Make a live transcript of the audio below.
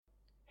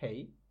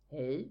Hej,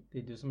 Hej, det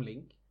är du som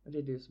Link. och det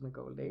är du som är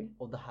Goldie.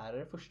 Och det här är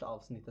det första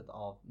avsnittet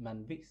av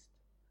Men visst.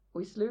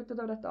 Och i slutet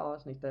av detta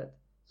avsnittet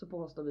så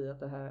påstår vi att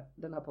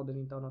den här podden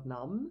inte har något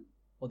namn.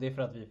 Och det är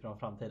för att vi är från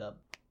framtiden.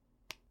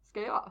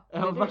 Ska jag?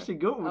 Ja,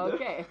 varsågod.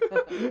 Okej.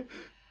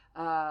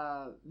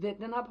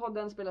 Den här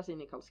podden spelas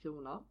in i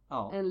Karlskrona.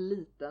 Ja. En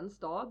liten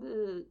stad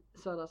i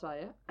södra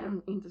Sverige.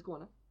 Inte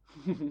Skåne.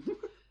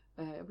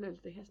 Jag blev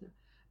lite hes nu.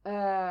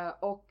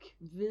 Och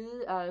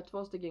vi är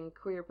 2 stycken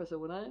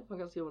queer-personer från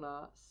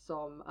Karlskrona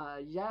som är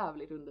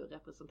jävligt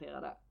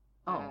underrepresenterade.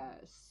 Ja.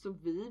 Så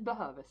vi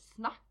behöver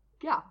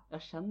snacka.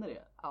 Jag känner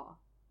det. Ja.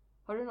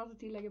 Har du något att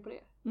tillägga på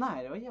det?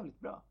 Nej, det var jävligt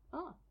bra.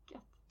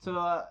 Gött.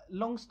 Så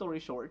long story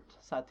short,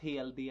 så här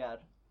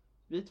TLDR.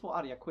 Vi är 2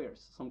 arga queers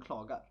som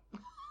klagar.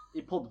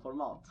 I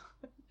poddformat.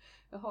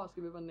 Jaha,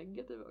 ska vi vara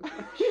negativa också?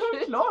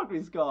 Ja, klart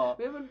vi ska.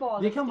 Vi har väl bara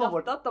Det kan vara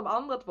skrattat de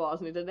andra 2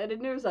 avsnitten. Är det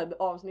nu så här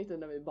avsnitten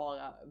när vi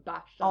bara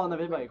bashar? Ja, när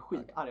vi bara är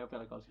skitarga på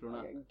hela Karlskrona.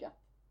 Okej, gött.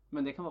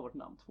 Men det kan vara vårt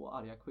namn, 2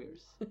 arga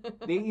queers.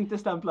 Det är inte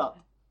stämplat.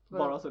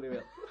 Bara så ni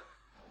vet.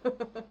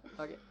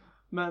 Okej.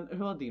 Men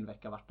hur har din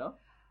vecka varit då?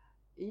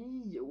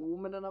 Jo,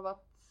 men den har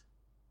varit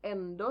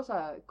ändå så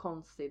här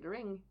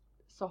considering,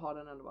 så har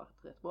den ändå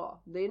varit rätt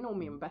bra. Det är nog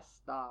min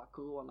bästa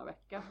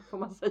coronavecka, får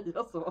man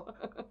säga så.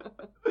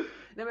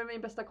 Nej, men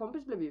min bästa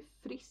kompis blev ju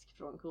frisk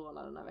från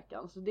corona den här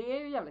veckan, så det är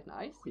ju jävligt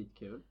nice.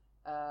 Skitkul.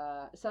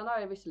 Sen har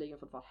jag visserligen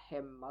fått vara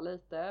hemma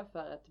lite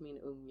för att min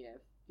unge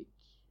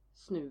fick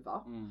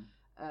snuva.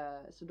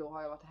 Så då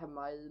har jag varit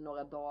hemma i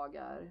några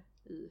dagar,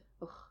 i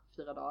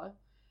 4 dagar.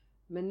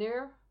 Men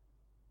nu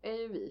är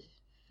ju vi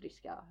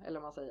friska, eller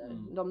vad man säger.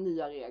 De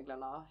nya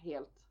reglerna,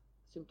 helt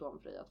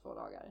symptomfria 2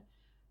 dagar.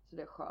 Så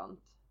det är skönt.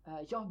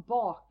 Jag har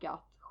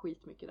bakat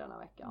skitmycket denna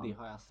veckan. Det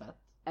har jag sett.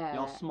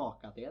 Jag har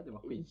smakat det var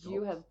skitgott.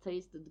 You have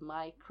tasted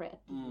my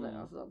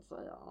crepes, så att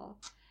säga.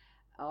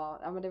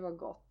 Ja, men det var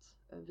gott.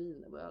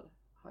 Wienerbröd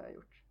har jag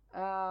gjort.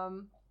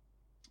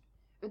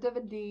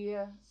 Utöver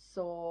det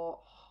så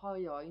har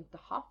jag inte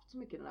haft så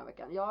mycket den här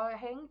veckan. Jag har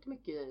hängt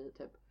mycket i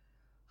typ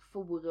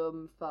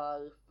forum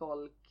för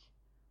folk.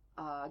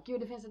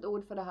 Gud, det finns ett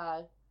ord för det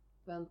här.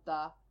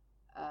 Vänta.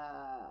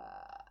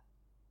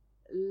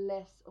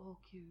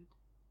 Gud.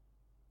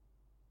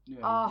 Nu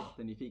är jag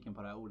jättenyfiken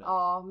på det här ordet.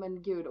 Ja,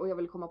 men gud. Och jag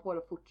vill komma på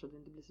det fort så att det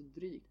inte blir så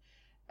drygt.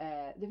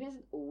 Det finns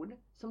ett ord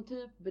som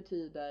typ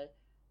betyder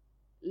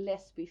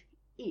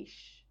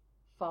lesbisk-ish.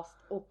 Fast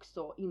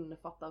också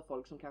innefattar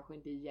folk som kanske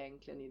inte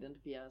egentligen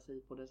identifierar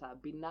sig på det så här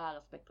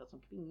binära spektrat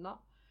som kvinna.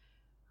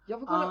 Jag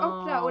får kolla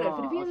upp det här ordet,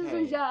 för det finns ett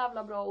så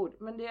jävla bra ord.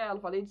 Men det är i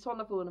alla fall, det är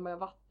sådana forum jag har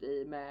varit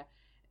i med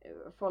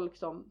folk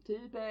som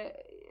typ är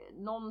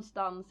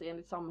någonstans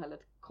enligt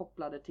samhället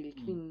kopplade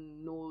till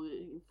kvinnor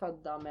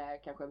födda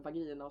med kanske en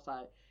vagina och så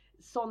här.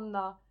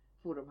 Sådana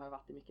forum har jag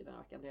varit i mycket den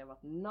här veckan. Det har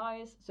varit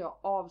nice. Så jag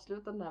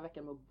avslutade den här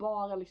veckan med att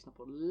bara lyssna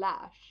på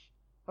Lash.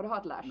 Har du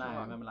hört Lash?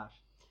 Nej, vem är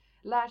Lash?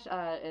 Lash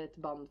är ett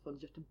band från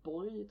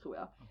Göteborg, tror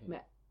jag.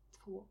 Med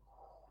 2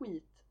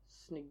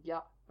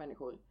 skitsnygga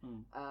människor.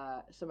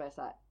 Som är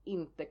så här,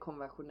 inte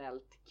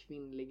konventionellt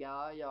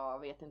kvinnliga. Jag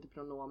vet inte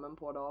pronomen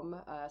på dem.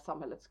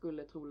 Samhället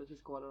skulle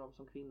troligtvis skåda dem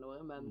som kvinnor.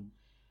 Men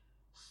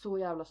så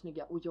jävla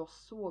snygga. Och jag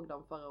såg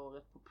dem förra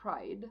året på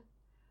Pride.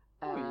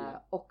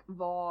 Och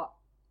var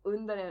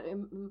under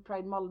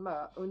Pride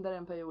Malmö. Under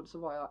en period så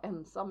var jag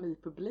ensam i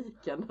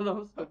publiken när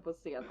de stod på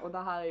scen. Och det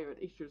här är ju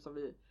ett issue som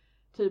vi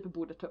typ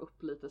borde ta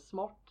upp lite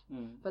smart.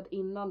 För att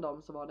innan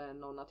dem så var det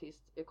någon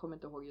artist, jag kommer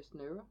inte ihåg just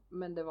nu,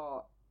 men det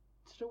var,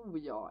 tror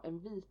jag, en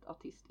vit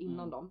artist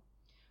innan dem.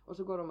 Och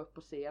så går de upp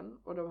på scen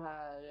och de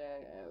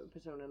här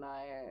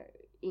personerna är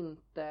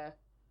inte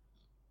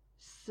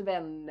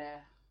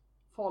svenne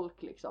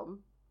folk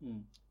liksom.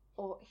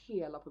 Och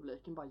hela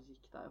publiken bara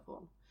gick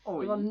därifrån.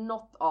 Det var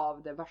något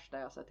av det värsta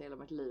jag sett i hela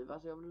mitt liv.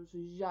 Alltså jag blev så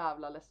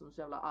jävla ledsen,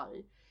 så jävla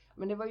arg.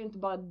 Men det var ju inte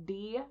bara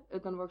det,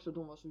 utan det var också att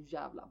de var så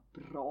jävla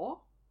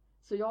bra.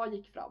 Så jag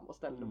gick fram och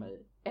ställde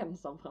mig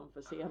ensam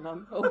framför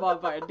scenen och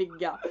bara började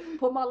digga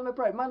på Malmö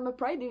Pride. Malmö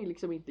Pride är ju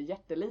liksom inte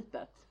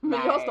jättelitet.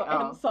 Men jag står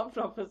ensam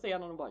framför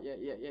scenen och bara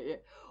yeah.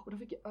 Och då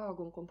fick jag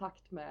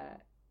ögonkontakt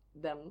med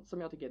den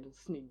som jag tycker är den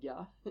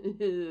snygga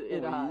i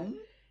det här.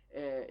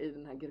 I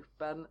den här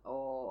gruppen.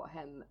 Och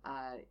hen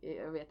är,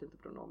 jag vet inte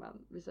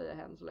pronomen, vi säger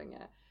hen så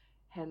länge.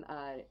 Hen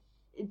är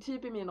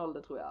typ i min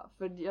ålder, tror jag.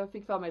 För jag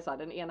fick för mig så här,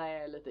 den ena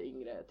är lite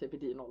yngre, typ i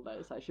din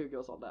ålder, så här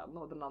 20-årsåldern.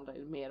 Och den andra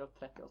är mer åt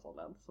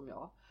 30-årsåldern, som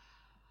jag.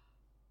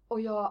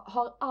 Och jag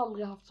har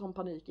aldrig haft sån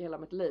panik i hela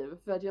mitt liv.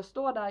 För att jag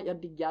står där,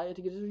 jag diggar, jag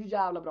tycker det är så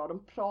jävla bra.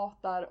 De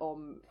pratar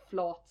om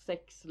flat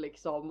sex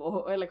liksom,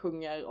 eller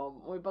sjunger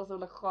om, och är bara så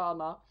jävla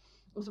sköna.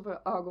 Och så får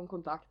jag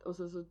ögonkontakt och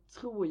så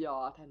tror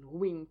jag att han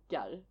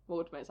winkar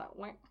mot mig så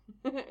här,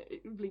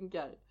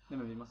 blinkar. Nej,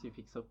 men vi måste ju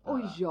fixa upp det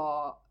här. Och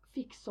jag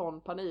fick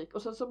sån panik.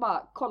 Och så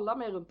bara kolla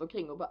mig runt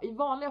omkring och bara, i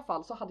vanliga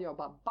fall så hade jag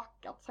bara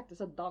backat, sakta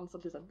så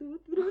dansat lite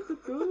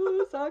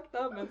så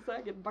sakta men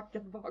säkert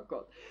backat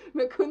bakåt.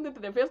 Men jag kunde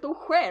inte det, för jag stod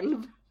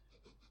själv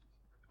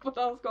på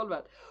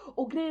dansgolvet.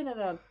 Och grejen är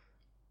den,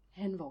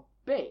 hen var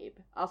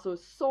babe, alltså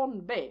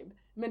sån babe.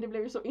 Men det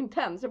blev ju så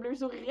intens, jag blev ju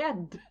så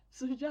rädd.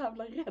 Så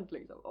jävla rädd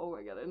liksom. Oh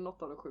my god, det är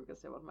något av det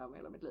sjukaste jag varit med om i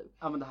hela mitt liv.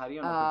 Ja men det här är ju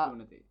en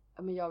opportunity.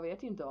 Men jag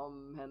vet ju inte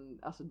om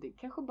alltså det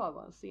kanske bara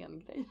var en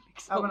scengrej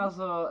liksom. Ja men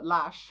alltså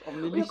Lash,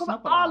 om ni lyssnar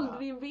på det här. Jag kommer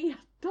aldrig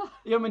veta.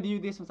 Ja men det är ju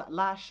det som säger,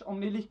 Lash, om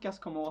ni lyckas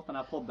komma åt den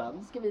här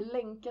podden. Ska vi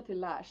länka till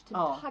Lash,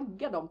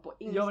 tagga dem på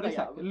Instagram. Ja men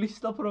exakt,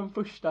 lyssna på de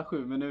första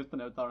 7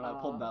 minuterna utav den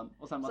här podden.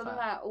 Och sen bara så den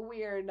här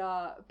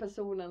weirda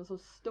personen som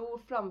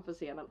stod framför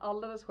scenen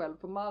alldeles själv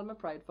på Malmö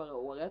Pride förra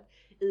året.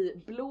 I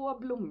blå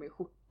blommig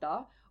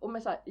skjorta. Och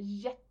med så här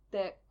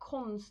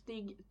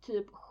jättekonstig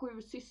typ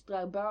 7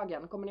 systrar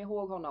bögen. Kommer ni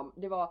ihåg honom?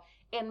 Det var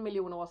 1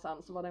 miljon år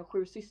sedan så var det en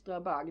 7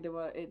 systrar bög. Det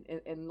var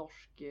en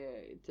norsk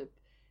typ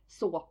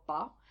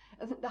såpa.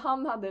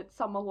 Han hade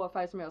samma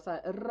hårfärg som jag, så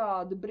här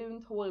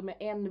rödbrunt hår med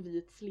en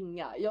vit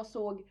slinga. Jag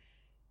såg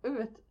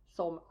ut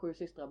som 7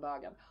 systrar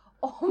bögen.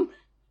 Om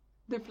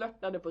du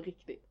flörtade på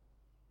riktigt,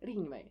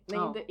 ring mig.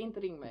 Nej, inte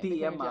ring mig.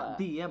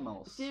 DM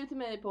oss. Skriv till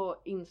mig på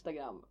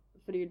Instagram,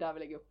 för det är ju där vi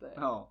lägger upp det.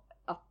 Ja.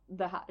 Att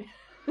det här.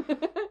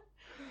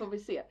 Får vi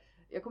se.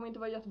 Jag kommer inte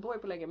vara i Göteborg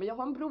på länge, men jag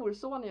har en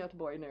brorson i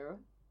Göteborg nu.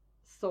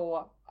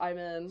 Så, I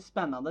mean...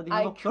 Spännande, det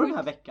är också den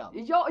här veckan.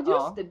 Ja,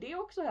 just det. Det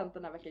har också hänt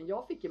den här veckan.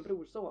 Jag fick en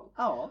brorson.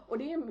 Ja. Och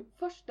det är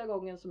första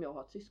gången som jag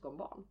har ett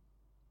syskonbarn.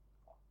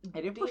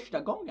 Är det första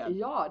gången?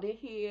 Ja, det är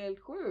helt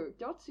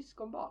sjukt. Jag har ett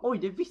syskonbarn. Oj,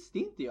 det visste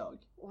inte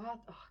jag. What?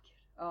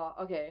 Ja,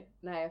 okej.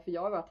 Nej, för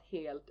jag har varit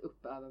helt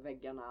uppe över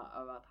väggarna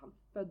över att han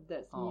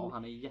föddes. Ja,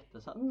 han är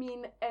jättesöt.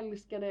 Min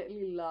älskade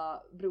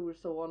lilla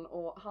brorson,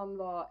 och han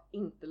var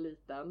inte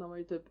liten. Han var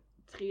ju typ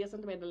 3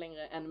 centimeter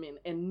längre än min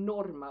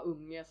enorma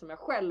unge som jag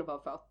själv har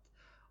fött.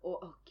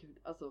 Och gud,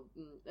 alltså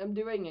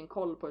du har ingen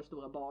koll på hur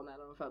stora barn är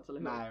när de föds, eller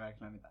hur? Nej,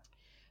 verkligen inte.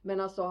 Men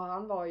alltså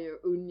han var ju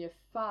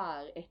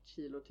ungefär 1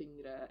 kilo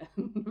tyngre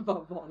än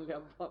vad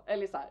vanliga barn,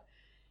 eller så här.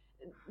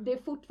 Det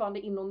är fortfarande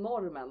inom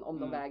normen om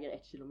de väger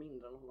 1 kilo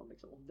mindre än honom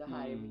liksom. Och det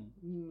här är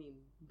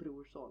min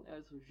brorson. Jag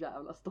är så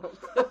jävla stolt.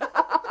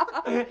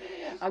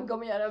 Han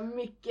kommer göra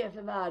mycket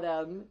för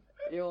världen.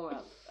 Jo men,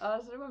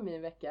 alltså det var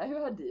min vecka. Hur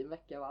har din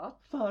vecka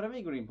varit? Före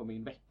vi går in på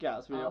min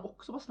vecka så vill jag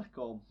också bara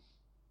snacka om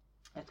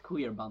ett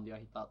queerband jag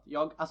har hittat.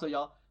 Jag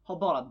har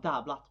bara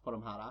dabblat på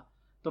de här.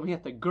 De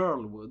heter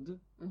Girlwood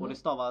och det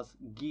stavas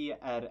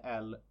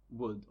GRL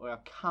Wood. Och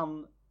jag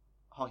kan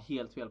ha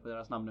helt fel på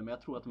deras namn nu, men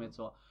jag tror att de heter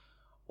så.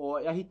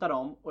 Och jag hittade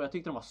dem och jag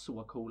tyckte de var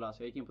så coola,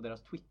 så jag gick in på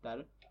deras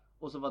Twitter.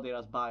 Och så var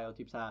deras bio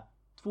typ så här: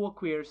 2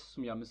 queers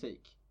som gör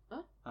musik.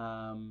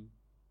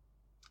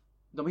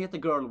 De heter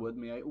Girlwood,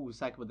 men jag är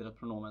osäker på deras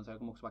pronomen, så jag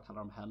kommer också bara kalla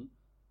dem hen.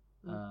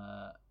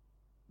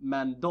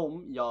 Men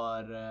de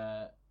gör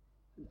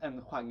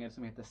en genre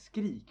som heter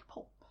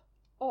skrikpop.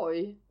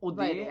 Oj, och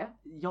vad är det?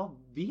 Jag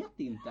vet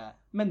inte,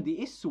 men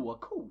det är så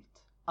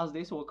coolt. Alltså det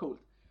är så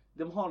coolt.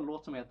 De har en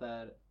låt som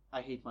heter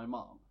I Hate My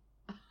Mom.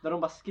 Där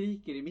de bara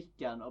skriker i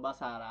micken och bara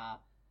så här: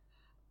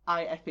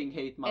 I effing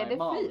hate my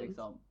mom fint?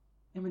 Liksom.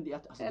 Ja men det,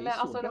 alltså, eller, det är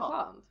så alltså, bra. Det är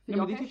skönt. För ja,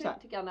 jag det är kanske typ så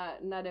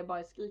tycker när det bara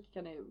är skrik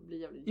kan det bli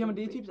jävligt. Ja men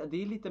det är typ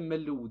det är lite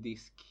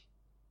melodisk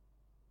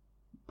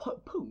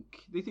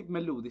punk. Det är typ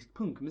melodisk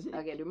punkmusik.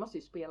 Okej, du måste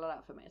ju spela det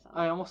här för mig sen.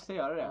 Ja, jag måste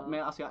göra det.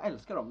 Men alltså jag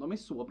älskar dem. De är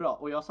så bra.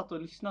 Och jag satt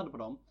och lyssnade på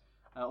dem.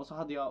 Och så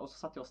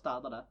satt jag och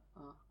städade.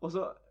 Och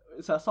så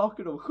här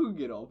saker de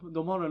sjunger om.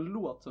 De har en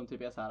låt som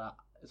typ är så här,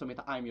 som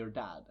heter I'm Your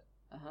Dad.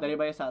 Där det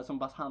bara är så här, som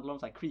bara handlar om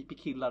så här creepy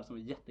killar som är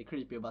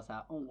jättecreepy och bara så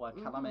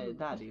här: kalla mig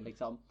daddy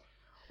liksom.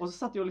 Och så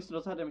satt jag och lyssnade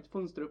och så hade jag mitt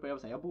fönster uppe och jag var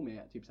så här: jag bor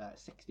med typ så här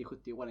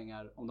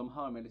 60-70-åringar. Om de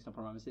hör mig lyssna på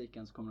den här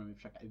musiken så kommer de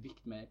försöka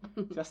evikt mig.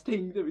 Så jag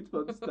stängde mitt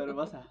fönster och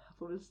var så här: jag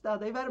får väl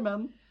städa i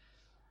värmen.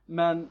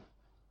 Men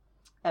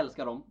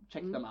älskar dem,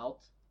 check them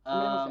out.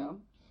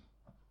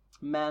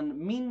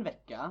 Men min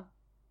vecka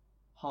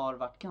har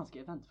varit ganska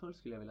eventfull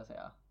skulle jag vilja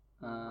säga.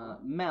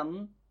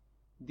 Men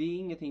det är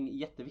ingenting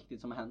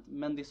jätteviktigt som har hänt.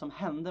 Men det som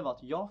hände var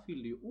att jag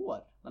fyllde ju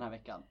år den här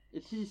veckan.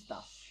 I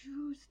tisdags.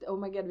 Just, oh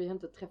my god, vi har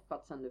inte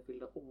träffats sen du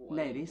fyllde år.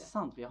 Nej, det är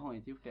sant, vi har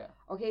inte gjort det.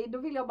 Okej, då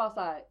vill jag bara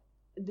säga: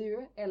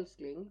 du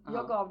älskling,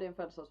 jag gav dig en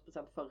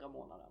födelsedagspresent förra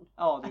månaden.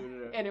 Ja, det gjorde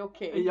du. Är det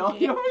okej? Ja,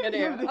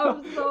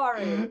 I'm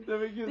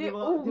sorry. Det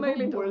är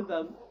omöjligt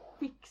att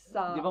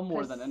fixa det var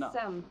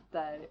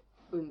presenter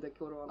under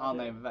corona. Ja,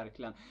 nej,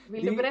 verkligen.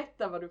 Vill du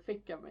berätta vad du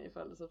fick av mig i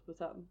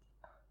födelsedagspresent?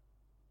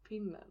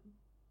 Pinnen.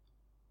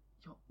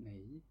 Ja,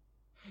 nej.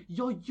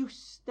 Ja,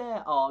 just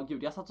det. Ja,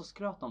 gud, jag satt och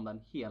skröt om den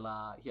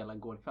hela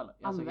gårkvällen.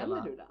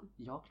 Använder du den?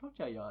 Ja, klart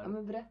jag gör. Ja,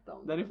 men berätta om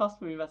den. Den är fast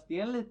på min väst. Det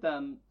är en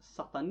liten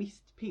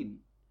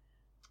satanistpin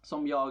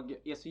som jag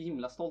är så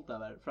himla stolt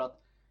över. För att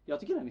jag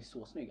tycker den är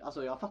så snygg.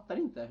 Alltså jag fattar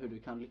inte hur du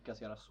kan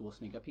lyckas göra så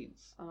snygga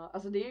pins.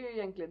 Alltså det är ju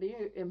egentligen, det är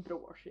ju en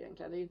brosch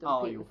egentligen. Det är ju inte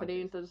en pin, för det är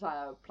ju inte så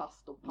här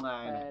plast och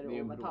papper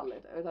och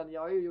metalligt. Utan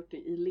jag har ju gjort det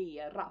i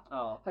lera.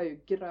 Har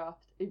ju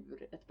gröpt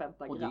ur ett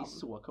pentagram. Och det är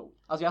så coolt.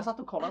 Alltså jag satt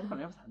och kollade på den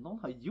och jag var såhär: någon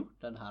har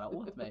gjort den här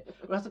åt mig.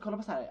 Och jag satt och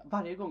kollade på så här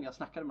varje gång jag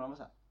snackade med dem och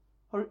var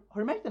såhär: har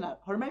du märkt den här?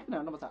 Har du märkt den här?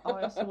 Och de var såhär: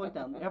 ja, jag såg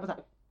den. Och jag var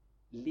såhär: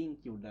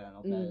 Link gjorde den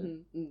åt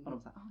mig. Och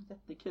de sa: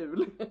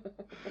 jättekul.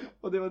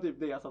 Och det var typ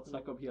det jag satt och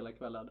snackade om hela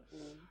kvällen.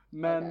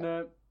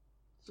 Men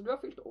Så du har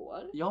fyllt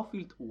år? Jag har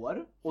fyllt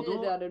år. Och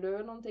firade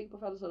du någonting på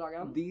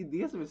födelsedagen? Det är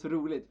det som är så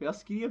roligt. För jag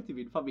skrev till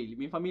min familj.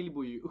 Min familj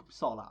bor ju i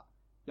Uppsala.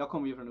 Jag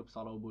kommer ju från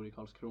Uppsala och bor i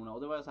Karlskrona.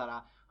 Och då var jag så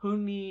här: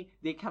 hörni,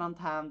 det är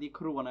karantän, det är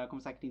corona. Jag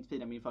kommer säkert inte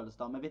fira min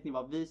födelsedag. Men vet ni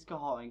vad? Vi ska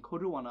ha en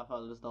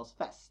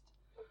corona-födelsedagsfest.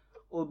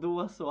 Och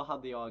då så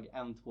hade jag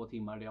 1-2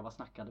 timmar där jag var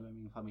snackade med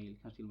min familj.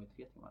 Kanske till och med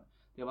 3 timmar.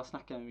 Jag var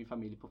snackade med min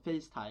familj på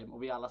FaceTime.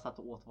 Och vi alla satt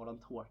och åt våran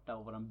tårta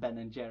och våran Ben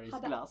 &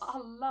 Jerry's glass.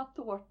 Hade alla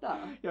tårta?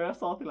 Ja, jag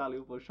sa till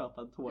allihopa att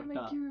köpa en tårta.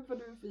 Men gud vad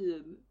du är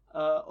fin.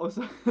 Och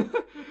så,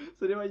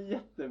 så det var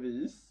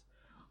jättevis.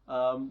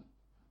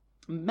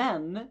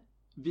 Men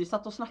vi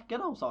satt och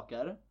snackade om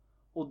saker.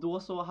 Och då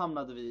så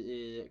hamnade vi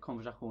i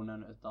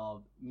konversationen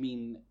utav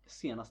min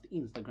senaste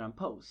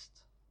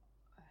Instagram-post.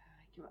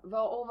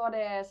 Och var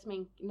det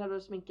när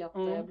du sminkat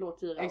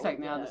blåtira? Exakt,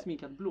 när jag hade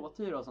sminkat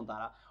blåtira och sånt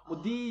där.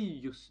 Och det är ju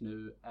just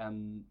nu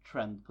en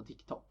trend på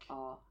TikTok.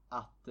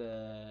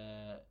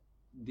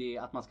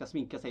 Att man ska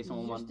sminka sig som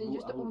om man...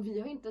 Just det. Och vi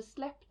har inte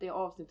släppt det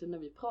avsnittet när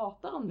vi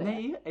pratar om det.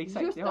 Nej,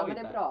 exakt. Just det, men det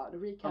är bra.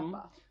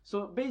 Recappa.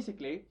 Så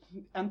basically,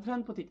 en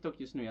trend på TikTok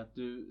just nu är att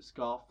du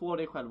ska få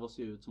dig själv att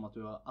se ut som att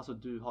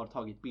du har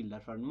tagit bilder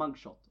för en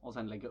mugshot och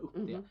sen lägga upp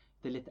det.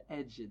 Det är lite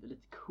edgy, det är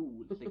lite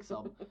coolt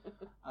liksom.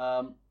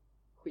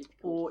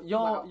 Och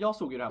jag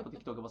såg ju det här på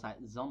TikTok och var såhär,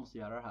 jag måste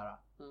göra det här.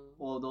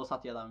 Och då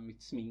satt jag där med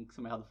mitt smink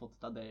som jag hade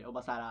fått av dig och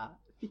bara såhär,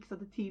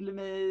 fixade till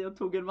mig och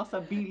tog en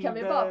massa bilder. Kan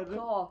vi bara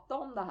prata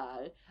om det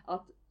här?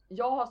 Att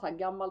jag har så här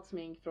gammalt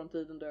smink från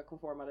tiden då jag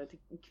konformade till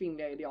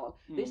kvinnliga ideal.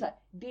 Det är så här,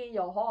 det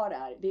jag har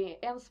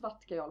det är en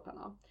svart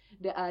kajalpenna.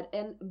 Det är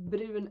en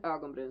brun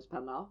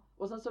ögonbrynspenna.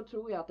 Och sen så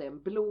tror jag att det är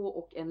en blå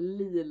och en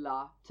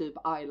lila typ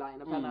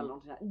eyelinerpenna eller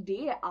något sånt här.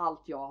 Det är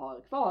allt jag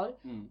har kvar.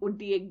 Och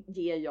det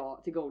ger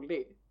jag till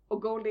Goldie.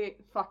 Och Goldie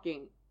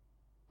fucking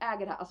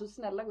äger det här. Alltså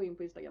snälla gå in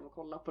på Instagram och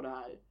kolla på det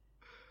här.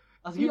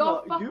 Alltså,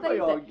 jag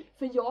fattar inte.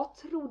 För jag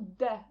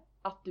trodde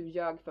att du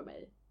ljög för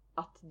mig.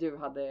 Att du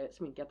hade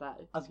sminkat det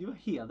här. Alltså gud vad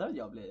hedrad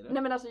jag blir.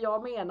 Nej men alltså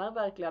jag menar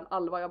verkligen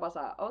allvar. Jag bara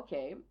såhär,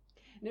 okej.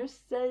 Nu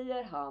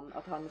säger han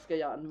att han ska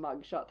göra en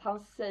mugshot. Han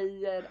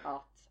säger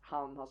att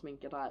han har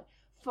sminkat det här.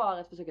 För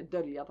att försöka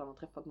dölja att han har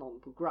träffat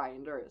någon på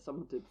Grindr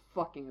som typ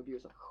fucking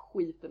abusat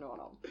skiten ur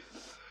honom.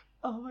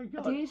 Oh my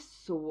God. Det är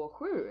så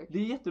sjukt. Det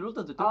är jätteroligt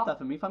att du tog upp det här,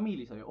 för min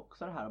familj sa ju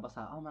också det här och bara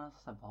såhär, men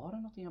alltså, var det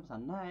någonting? Jag bara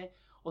såhär, nej.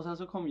 Och sen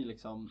så kom ju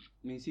liksom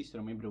min syster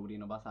och min bror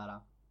in och bara såhär,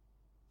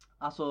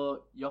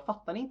 alltså jag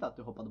fattar inte att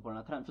du hoppade på den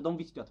här trenden, för de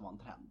visste ju att det var en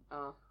trend.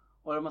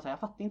 Och de bara såhär, jag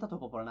fattar inte att du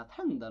hoppade på den här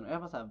trenden. Och jag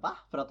bara såhär, va?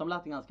 För att de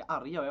lät ganska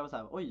arga och jag var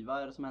såhär, oj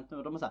vad är det som hänt nu?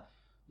 Och de bara såhär,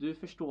 du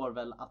förstår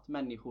väl att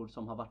människor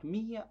som har varit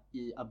med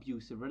i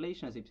abusive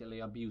relationships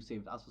eller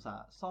abusive, alltså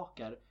såhär,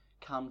 saker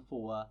kan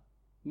få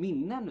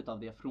minnen utav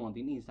det från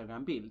din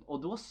Instagram-bild. Och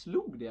då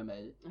slog det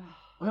mig.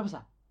 Och jag var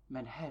såhär,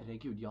 men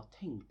herregud, jag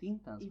tänkte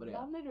inte ens på det.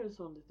 Ibland är du en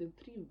sån liten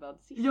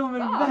privad sista. Ja men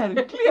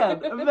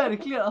verkligen,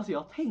 verkligen. Alltså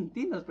jag tänkte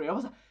inte ens på det. Jag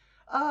var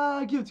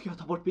såhär, gud ska jag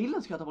ta bort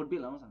bilden? Jag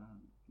var såhär,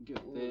 gud,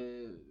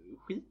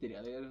 skit i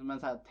det. Men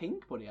såhär,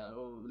 tänk på det.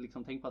 Och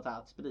liksom tänk på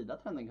att sprida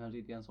trenden kanske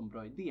inte är en sån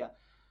bra idé.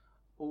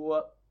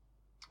 Och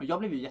jag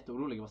blev ju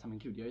jätteorolig. Jag var såhär, men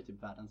gud, jag är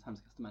typ världens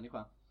hemskaste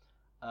människa.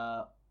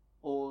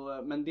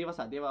 Men det var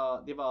såhär,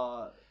 det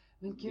var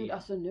men gud, det.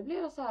 Alltså nu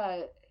blir det så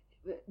här.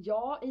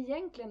 Ja,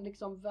 egentligen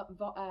liksom,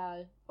 vad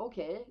är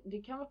okej,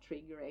 det kan vara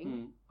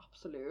triggering,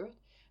 absolut.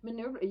 Men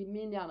nu i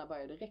min hjärna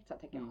börjar direkt så här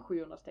tänka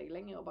 700 steg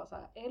längre och bara så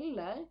här,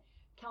 eller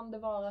kan det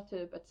vara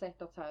typ ett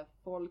sätt att så här,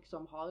 folk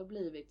som har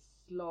blivit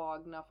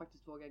slagna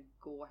faktiskt vågar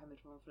gå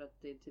hemifrån för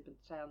att det är typ en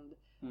trend.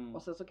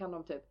 Och sen så kan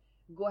de typ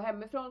gå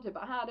hemifrån och typ,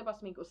 aha, det är bara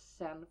smink, och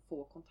sen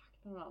få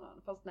kontakt med någon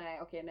annan. Fast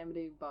nej, men det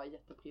är ju bara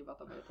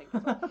jätteprivat om jag tänker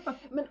så.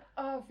 Men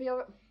för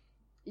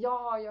jag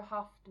har ju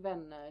haft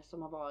vänner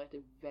som har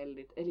varit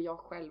väldigt, eller jag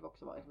själv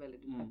också varit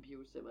väldigt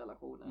abusive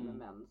relationer med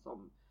män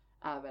som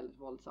är väldigt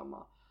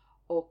våldsamma.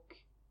 Och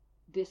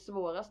det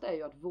svåraste är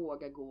ju att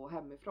våga gå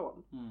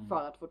hemifrån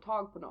för att få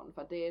tag på någon.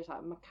 För att det är så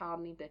här,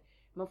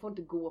 man får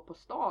inte gå på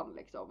stan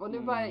liksom. Och nu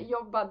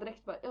jag bara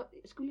direkt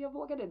skulle jag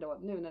våga det då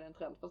nu när det är en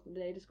trend? Fast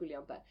nej, det skulle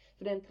jag inte.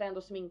 För det är en trend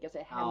att sminka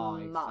sig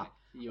hemma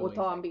och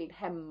ta en bild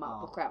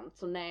hemma på skämt.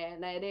 Så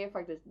nej, det är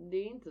faktiskt, det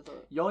är inte så.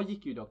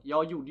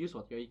 Jag gjorde ju så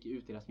att jag gick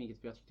ut i det här sminket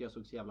för jag tyckte jag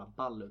såg så jävla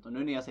ball ut. Och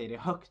nu när jag säger det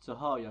högt så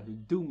hör jag hur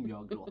dum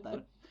jag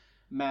låter.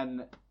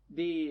 Men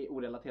det är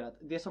orelaterat.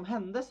 Det som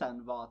hände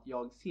sen var att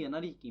jag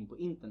senare gick in på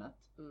internet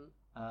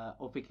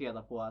och fick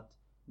reda på att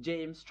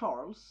James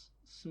Charles,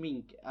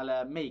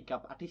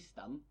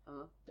 makeup-artisten,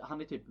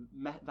 han är typ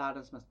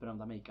världens mest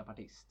berömda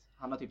makeup-artist.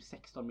 Han har typ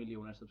 16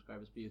 miljoner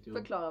subscribers på YouTube.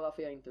 Förklara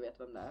varför jag inte vet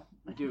vem det är.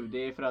 Gud, det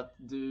är för att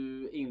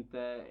du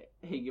inte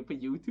hänger på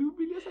YouTube,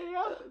 vill jag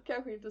säga.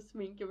 Kanske inte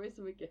sminkar mig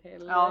så mycket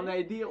heller. Ja,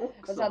 nej, det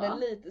också. Jag hade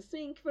lite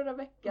smink förra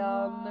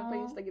veckan på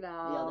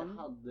Instagram. Ja,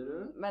 det hade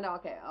du. Men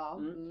okej,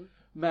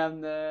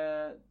 Men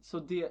så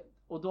det,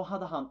 och då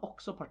hade han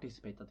också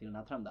participerat i den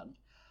här trenden.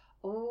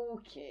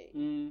 Okej.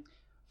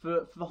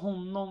 För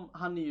honom,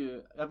 han är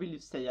ju, jag vill ju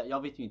säga,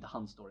 jag vet ju inte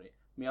hans story,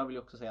 men jag vill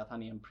ju också säga att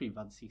han är en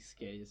privad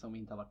cis-gay som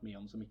inte har varit med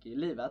om så mycket i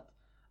livet.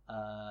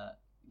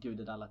 gud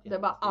det där lät jättestigt. Det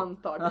bara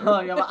antar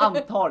det. Jag bara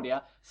antar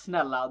det.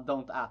 Snälla,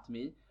 don't at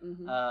me.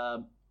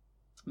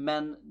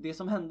 Men det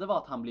som hände var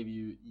att han blev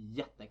ju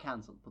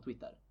jättecancelled på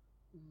Twitter.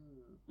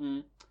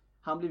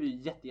 Han blev ju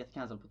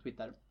jättecancelled på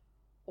Twitter.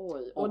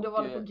 Oj, och då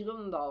var det på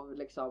grund av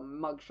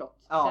liksom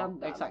mugshot-trenden?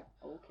 Ja, exakt.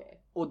 Okay.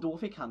 Och då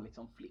fick han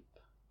liksom flipp.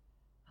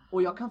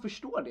 Och jag kan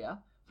förstå det.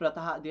 För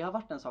att det har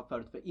varit en sak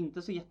förut. För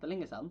inte så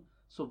jättelänge sedan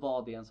så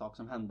var det en sak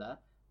som hände.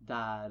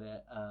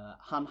 Där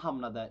han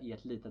hamnade i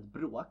ett litet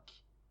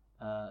bråk.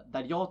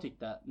 Där jag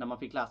tyckte, när man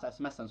fick läsa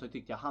sms'en så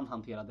tyckte jag han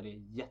hanterade det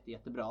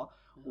jättebra.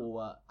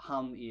 Och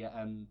han är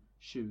en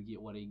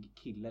 20-årig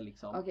kille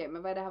liksom. Okej,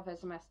 men vad är det här för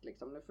sms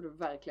liksom? Nu får du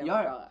verkligen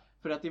förklara.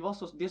 För att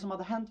det som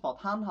hade hänt var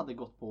att han hade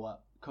gått på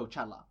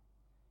Coachella.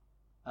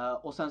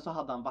 Och sen så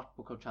hade han varit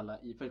på Coachella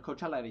för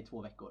Coachella är i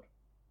 2 veckor.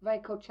 Vad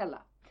är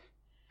Coachella?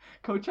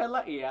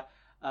 Coachella är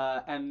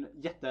en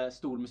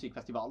jättestor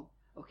musikfestival.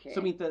 Okay.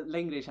 Som inte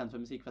längre är känd för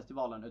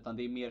musikfestivalen utan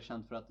det är mer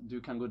känt för att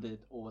du kan gå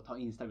dit och ta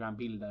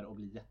Instagram-bilder och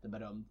bli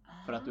jätteberömd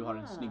för att du har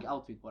en snygg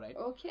outfit på dig.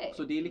 Okay.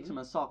 Så det är liksom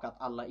en sak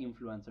att alla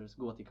influencers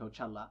går till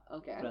Coachella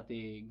för att det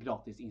är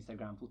gratis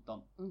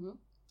Instagram-foton.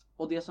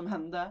 Och det som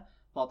hände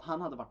var att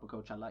han hade varit på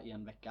Coachella i 1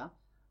 vecka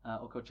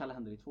och Coachella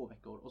hände i 2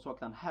 veckor och så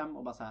åkte han hem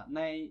och bara såhär: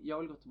 nej, jag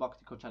vill gå tillbaka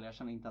till Coachella, jag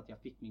känner inte att jag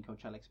fick min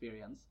Coachella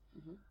experience.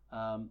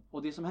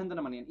 Och det som händer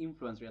när man är en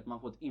influencer är att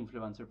man får ett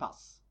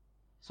influencerpass.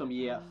 Som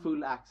ger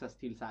full access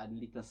till så här en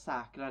lite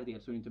säkrare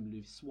del så du inte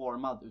blir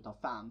swarmad utav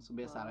fans och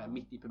blir så här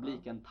mitt i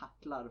publiken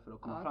tacklar för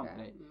att komma fram till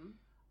dig.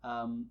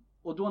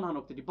 Och då när han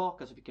åkte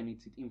tillbaka så fick han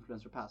inte sitt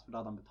influencerpass för då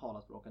hade han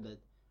betalat för att åka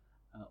dit.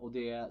 Och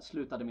det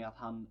slutade med att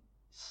han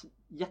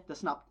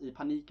jättesnabbt i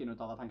paniken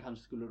utav att han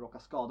kanske skulle råka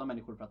skada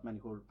människor för att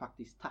människor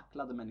faktiskt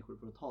tacklade människor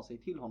för att ta sig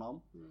till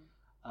honom.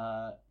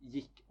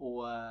 Gick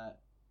och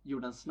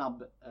gjorde en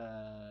snabb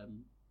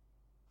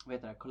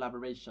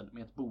collaboration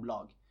med ett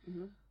bolag.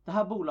 Det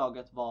här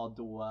bolaget var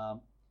då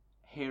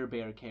Hair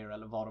Bear Care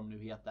eller vad de nu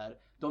heter.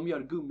 De gör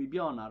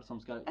gummibjörnar som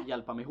ska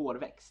hjälpa med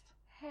hårväxt.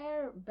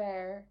 Hair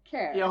Bear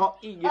Care? Jag har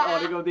ingen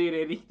aning om det är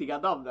det riktiga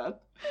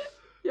namnet.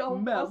 Jag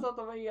hoppas att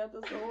de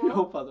heter så. Jag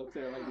hoppas också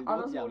det.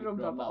 Annars borde de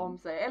dra om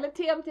sig. Eller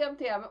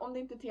TM. Om det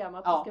inte är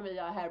temat så ska vi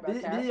göra Hair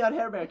Bear Care. Vi gör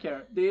Hair Bear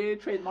Care. Det är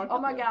trademark.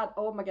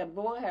 Oh my god.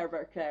 Vår Hair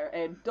Bear Care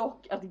är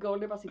dock att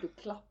Goldie bara sitter och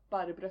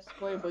klappar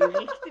bröstkorgen på en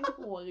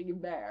riktigt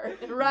hårig bear.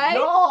 Right?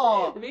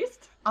 Ja!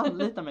 Visst?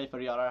 Anlita mig för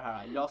att göra det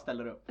här. Jag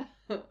ställer upp.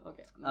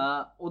 Okay.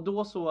 Och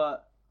då så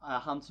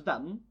hans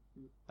vän,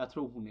 jag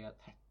tror hon är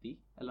 30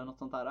 eller något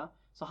sånt där.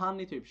 Så han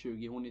är typ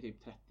 20, hon är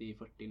typ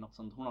 30-40 något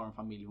sånt. Hon har en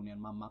familj, hon är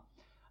en mamma.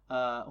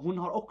 Hon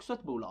har också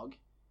ett bolag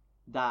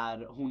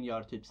där hon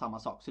gör typ samma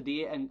sak. Så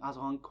det är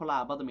alltså han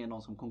collabade med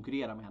någon som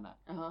konkurrerar med henne.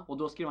 Och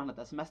då skrev han ett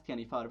sms till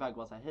henne i förväg och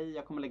var så här: hej,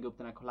 jag kommer lägga upp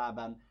den här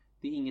collaben.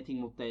 Det är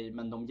ingenting mot dig,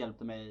 men de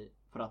hjälpte mig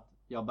för att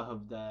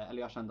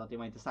jag kände att det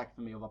var inte säkert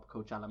för mig att vara på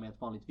Coachella med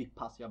ett vanligt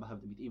VIP-pass. Jag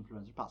behövde mitt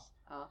influencerpass.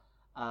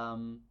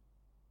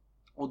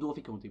 Och då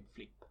fick hon typ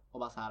flipp och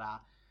bara så här: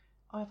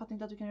 jag fattar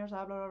inte att du kan göra så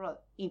här, bla bla bla.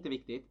 Inte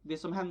viktigt. Det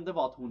som hände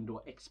var att hon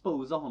då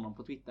exposade honom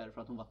på Twitter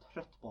för att hon var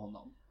trött på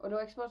honom. Och då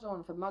exposade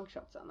hon för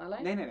mugshotsen,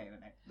 eller?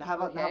 Nej. Det här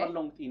var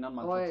långt innan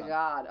mugshotsen. Oh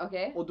my god,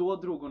 okay. Och då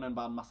drog hon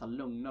bara en massa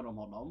lögner om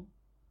honom.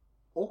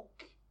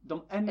 Och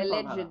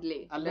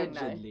allegedly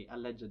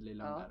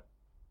lögner.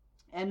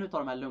 En utav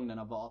de här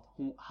lögnerna var att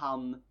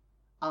han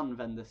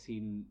använde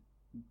sin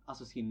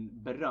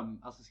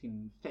beröm, alltså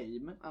sin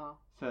fame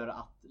för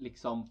att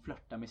liksom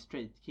flirta med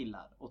straight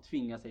killar och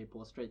tvinga sig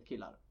på straight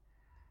killar.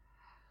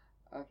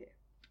 Okej.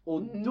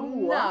 Och då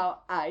now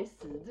I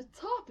see the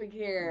topic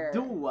here.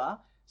 Då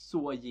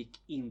så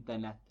gick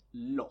internet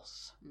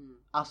loss.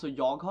 Alltså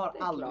jag har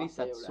aldrig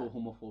sett så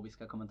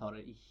homofobiska kommentarer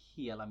i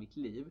hela mitt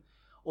liv.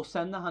 Och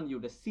sen när han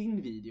gjorde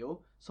sin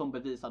video som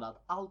bevisade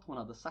att allt hon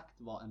hade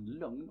sagt var en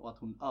lögn och att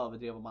hon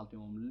överdrev om allting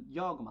och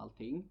ljög om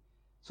allting,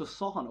 så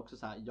sa han också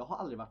så här: jag har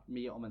aldrig varit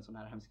med om en sån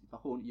här hemsk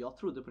situation. Jag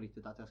trodde på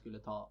riktigt att jag skulle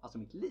ta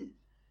mitt liv.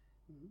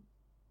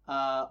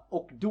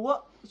 Och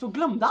då så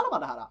glömde alla bara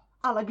det här.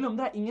 Alla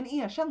glömde det här. Ingen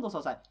erkände och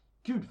sa så här: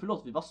 gud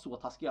förlåt, vi var så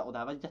taskiga och det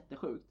här var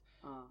jättesjukt.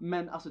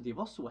 Men alltså det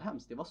var så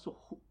hemskt. Det var så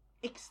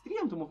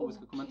extremt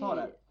homofobiska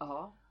kommentarer.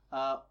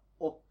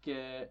 Och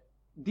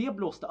det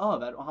blåste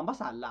över och han bara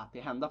så här lät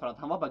det hända för att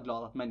han var bara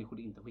glad att människor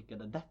inte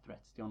skickade death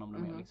threats till honom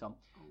mer, liksom.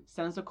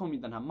 Sen så kom ju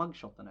den här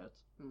mugshoten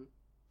ut.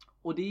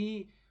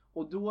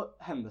 Och då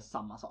hände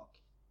samma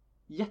sak.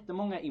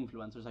 Jättemånga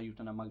influencers har gjort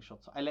den här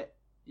mugshoten. Eller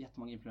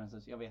jättemånga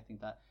influencers, jag vet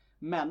inte.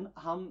 Men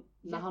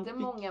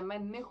jättemånga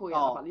människor i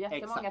alla fall.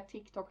 Jättemånga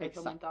TikTokers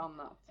som inte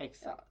annat.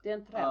 Exakt. Ja, det är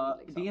en trend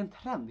liksom. Det är en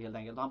trend helt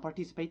enkelt. Och han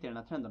participerade i den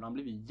här trenden och han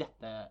blev ju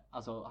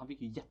han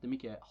fick ju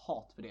jättemycket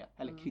hat för det.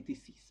 Eller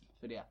kriticism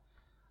för det.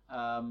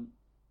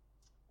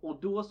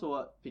 Och då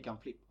så fick han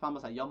flipp. För han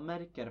var såhär: jag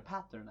märker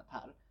patternet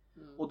här.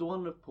 Och då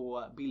han upp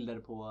på bilder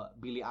på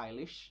Billie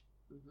Eilish.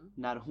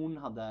 När hon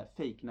hade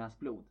fake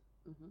näsblod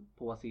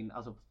på sin,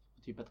 alltså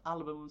typ ett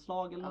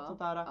albumomslag eller något sånt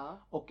där.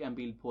 Och en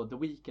bild på The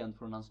Weeknd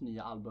från hans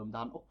nya album där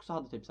han också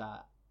hade typ så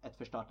här ett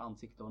förstört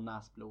ansikte och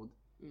näsblod.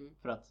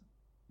 För att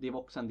det var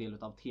också en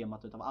del av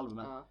temat utav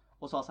albumet.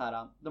 och sa så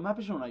här: de här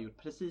personerna har gjort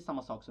precis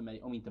samma sak som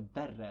mig, om inte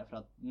värre, för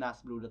att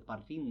näsblodet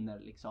bara rinner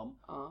liksom.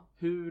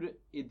 Hur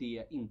är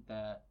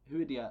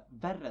det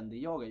värre än det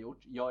jag har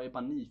gjort? Jag är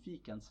bara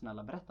nyfiken,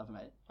 snälla berätta för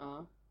mig.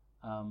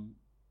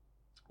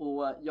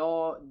 Och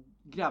jag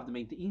grävde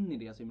mig inte in i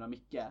det så himla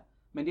mycket,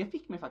 men det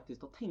fick mig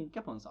faktiskt att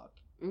tänka på en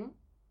sak.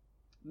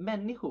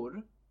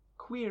 Människor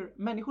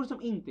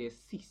som inte är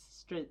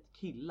cis-straight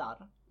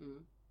killar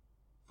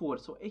får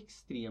så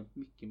extremt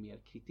mycket mer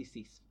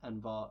kritisism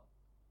än vad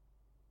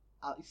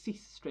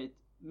cis-straight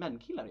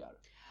män-killar gör.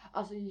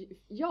 Alltså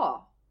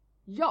ja,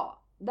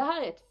 det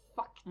här är ett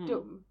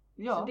faktum.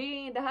 Så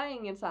det här är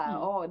ingen så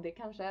här, det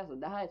kanske är så.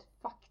 Det här är ett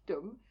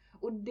faktum.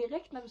 Och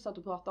direkt när du satt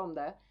och pratade om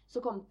det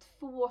så kom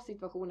 2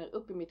 situationer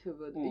upp i mitt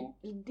huvud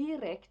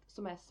direkt,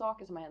 som är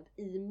saker som har hänt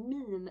i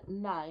min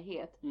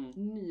närhet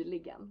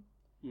nyligen.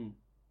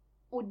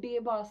 Och det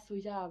är bara så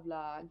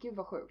jävla, gud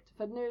vad sjukt.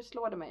 För nu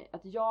slår det mig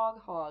att jag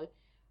har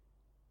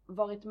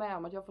varit med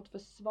om att jag har fått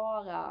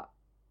försvara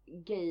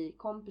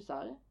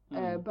gay-kompisar,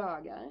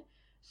 bögar,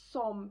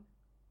 som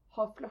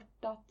har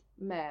flörtat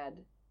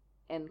med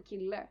en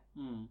kille.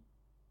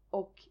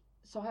 Och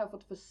så har jag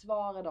fått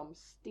försvara dem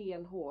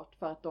stenhårt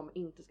för att de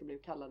inte ska bli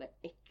kallade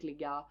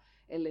äckliga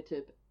eller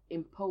typ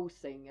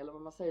imposing, eller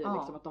vad man säger,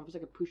 liksom att de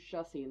försöker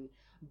pusha sin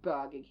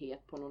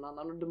bögighet på någon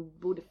annan, och de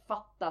borde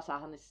fatta så här,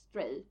 han är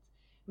straight.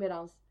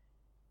 Medans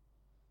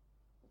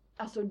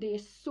alltså det är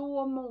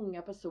så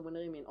många personer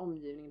i min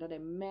omgivning där det är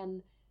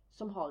män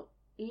som har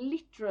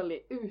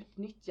literally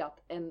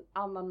utnyttjat en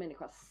annan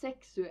människa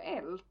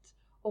sexuellt.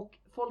 Och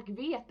folk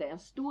vet det, en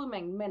stor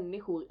mängd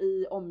människor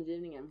i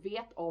omgivningen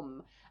vet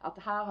om att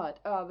här har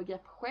ett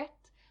övergrepp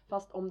skett.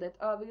 Fast om det är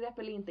ett övergrepp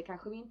eller inte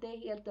kanske vi inte är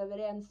helt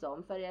överens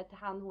om. För att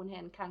han, hon,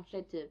 hen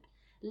kanske typ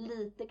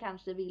lite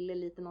kanske ville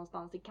lite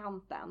någonstans i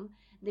kanten.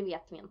 Det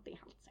vet vi inte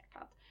helt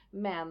säkert.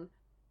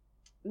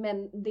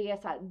 Men det är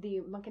så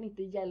här, man kan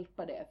inte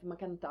hjälpa det. För man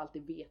kan inte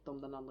alltid veta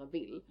om den andra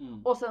vill.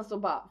 Och sen så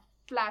bara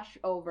flash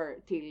over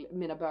till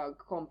mina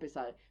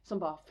bögkompisar som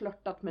bara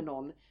flörtat med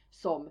någon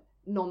som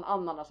någon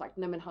annan har sagt,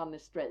 nej men han är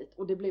straight.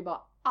 Och det blir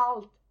bara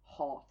allt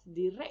hat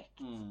direkt.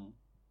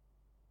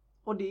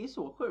 Och det är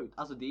så sjukt.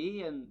 Alltså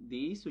det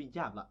är så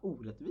jävla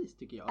orättvist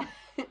tycker jag.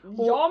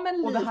 Ja men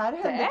lite. Och det här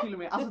händer till och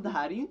med, alltså det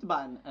här är ju inte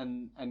bara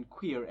en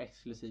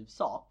queer-exklusiv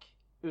sak.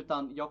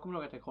 Utan jag kommer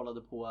ihåg att jag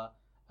kollade på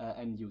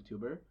en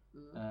YouTuber.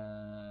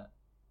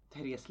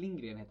 Therese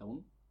Lindgren heter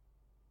hon.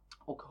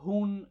 Och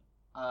hon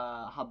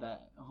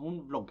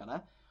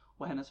vloggade.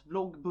 Och hennes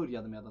vlogg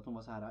började med att hon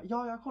var så här: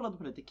 ja, jag kollade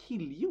på lite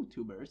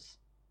kill-youtubers.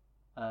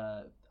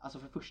 Alltså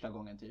för första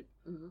gången typ.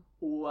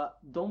 Och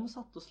de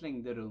satt och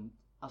slängde runt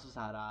alltså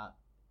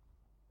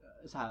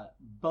så här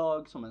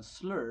bög som en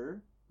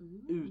slur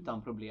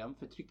utan problem,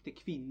 förtryckte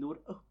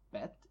kvinnor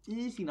öppet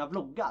i sina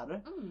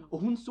vloggar.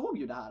 Och hon såg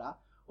ju det här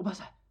och bara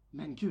så här: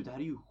 men gud, det här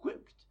är ju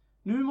sjukt.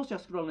 Nu måste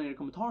jag scrolla ner i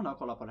kommentarerna och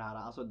kolla på det här,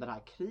 alltså det här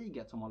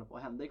kriget som håller på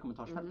att hända i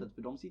kommentarsfältet,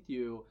 för de sitter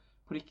ju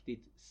på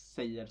riktigt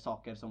säger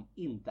saker som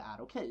inte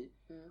är okej.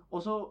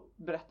 Och så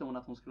berättade hon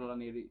att hon scrollade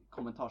ner i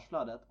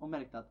kommentarsflödet och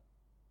märkte att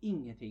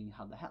ingenting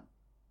hade hänt.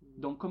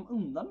 De kom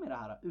undan med det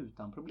här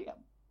utan problem.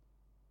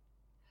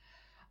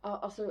 Ja,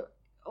 alltså,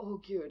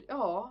 gud.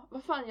 Ja,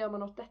 vad fan gör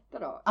man åt detta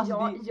då?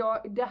 Alltså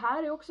det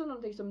här är också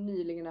någonting som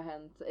nyligen har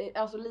hänt.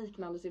 Alltså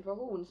liknande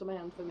situation som har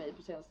hänt för mig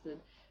på senaste tid.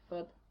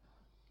 För att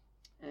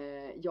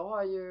jag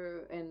har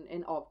ju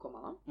en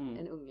avkomma,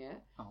 en unge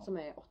som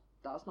är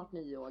 8, snart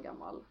 9 år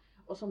gammal.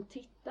 Och som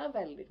tittar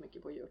väldigt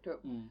mycket på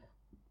YouTube.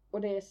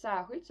 Och det är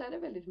särskilt så är det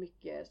väldigt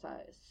mycket så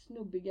här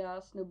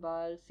snubbiga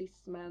snubbar,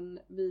 cismän,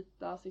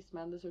 vita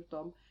cismän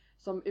dessutom,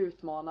 som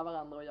utmanar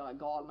varandra och gör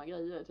galna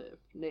grejer typ.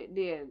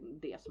 Det är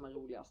det som är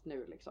roligast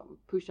nu liksom.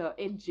 Pusha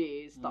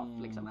edgy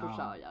stuff liksom,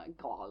 pusha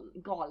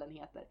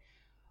galenheter.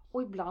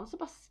 Och ibland så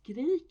bara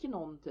skriker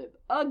någon typ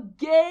 "a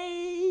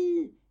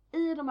gay"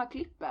 i de här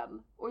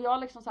klippen. Och jag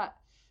liksom så här,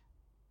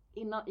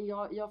 innan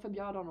jag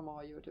förbjöd honom att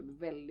ha YouTube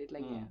väldigt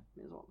länge,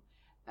 min son.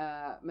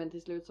 Men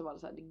till slut så var det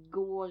så här, det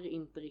går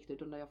inte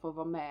riktigt, utan jag får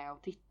vara med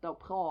och titta och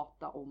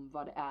prata om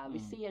vad det är vi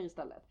ser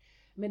istället.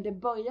 Men det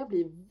börjar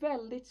bli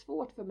väldigt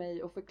svårt för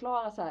mig att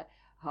förklara så här: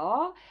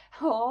 ja,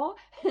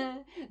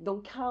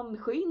 de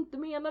kanske inte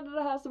menade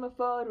det här som en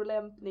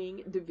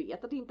förolämpning. Du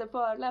vet att det inte är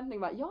förolämpning,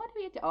 va? Ja,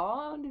 det vet jag.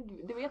 Ja,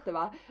 du vet det,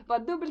 va? Bara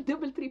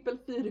dubbel, trippel,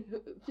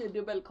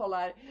 fyrdubbel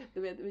kollar.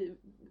 Du vet,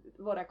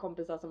 våra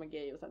kompisar som är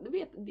gay och så. Du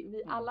vet,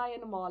 vi alla är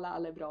normala,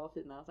 alla är bra och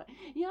fina. Så här,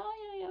 ja,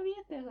 jag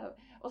vet det. Så.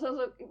 Och sen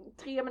så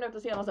 3 minuter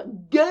senare så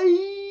här, gay!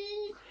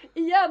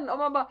 Igen! Och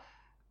man bara...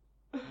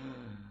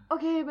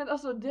 Okej, men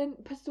alltså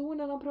den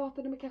personen han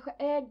pratade med kanske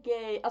är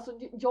gay. Alltså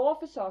jag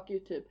försöker ju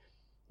typ,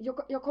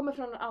 jag kommer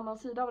från en annan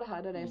sida av det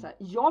här där det är så här: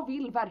 jag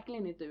vill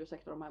verkligen inte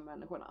ursäkta de här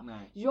människorna.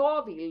 Nej.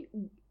 Jag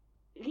vill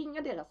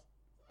ringa deras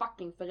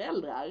fucking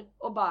föräldrar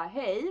och bara: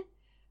 hej,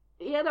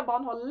 era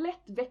barn har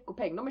lätt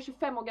veckopeng. De är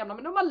 25 år gamla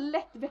men de har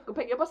lätt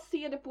veckopeng. Jag bara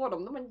ser det på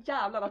dem. De är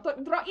jävlarna.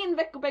 Dra in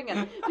veckopengen.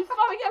 Fy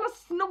fan vad jävla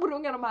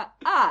snorungar de här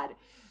är.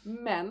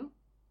 Men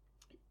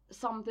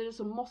samtidigt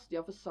så måste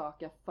jag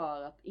försöka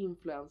för att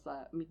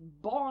influensa mitt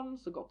barn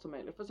så gott som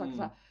möjligt. Försöka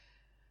så här.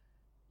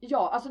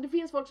 Ja, alltså det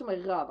finns folk som är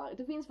rövare.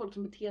 Det finns folk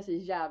som beter sig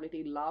jävligt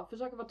illa.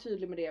 Försöka vara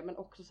tydlig med det, men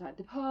också så här,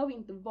 det behöver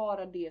inte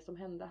vara det som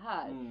händer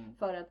här.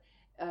 För att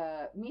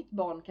mitt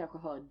barn kanske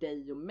hör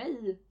dig och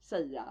mig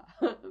säga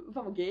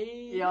fan vad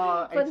gay.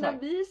 Ja, för när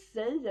vi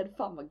säger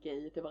fan vad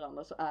gay till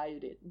varandra så är ju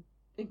det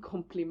en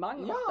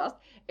komplimang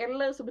oftast.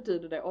 Eller så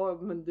betyder det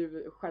men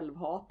du själv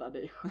hatar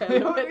dig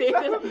själv. Det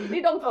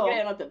är de två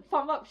grejerna typ.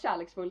 Fan vad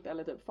kärleksfullt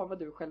eller typ fan vad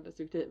du är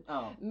självdestruktiv.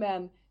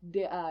 Men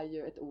det är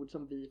ju ett ord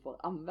som vi får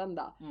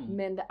använda.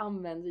 Men det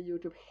använder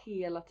YouTube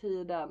hela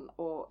tiden.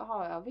 Och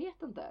jag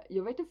vet inte.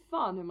 Jag vet inte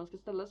fan hur man ska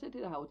ställa sig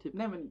till det här och typ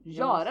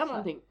göra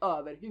någonting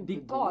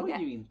överhuvudtaget. Det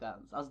går ju inte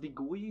ens. Alltså det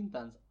går ju inte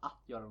ens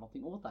att göra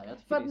någonting åt det här.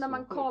 För att när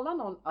man kollar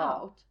någon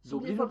out så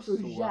blir folk så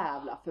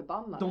jävla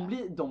förbannade.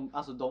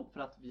 För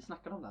att vi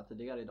snackade om det här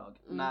tidigare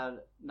idag.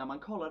 När man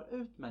kollar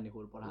ut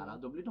människor på det här,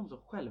 då blir de så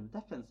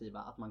självdefensiva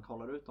att man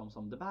kollar ut dem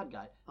som the bad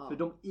guy. För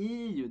de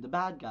är ju the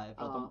bad guy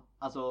för att de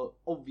alltså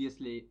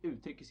obviously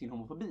uttrycker sin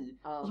homofobi.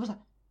 Och så bara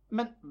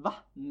men va?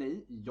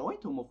 Nej, jag är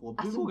inte homofob.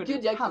 Alltså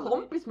gud, jag är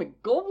kompis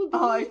med Goldie.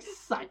 Ja,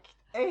 exakt.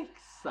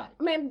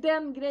 Men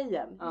den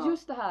grejen,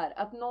 just det här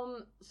att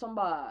någon som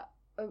bara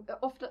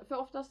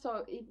ofta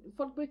så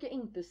folk brukar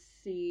inte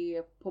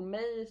se på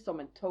mig som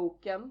en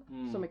token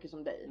så mycket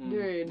som dig.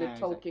 Du är ju the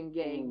token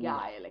gay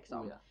guy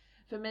liksom.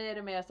 För mig är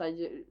det mer så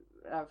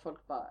här,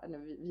 folk bara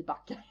vi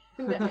backar.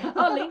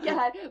 Linka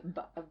här.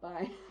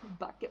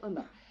 Backa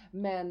undan.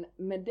 Men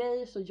med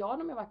dig så gör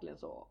de ju verkligen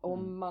så.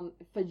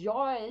 För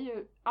jag är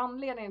ju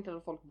anledningen till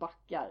att folk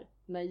backar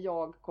när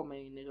jag kommer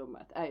in i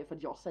rummet är ju för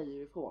att jag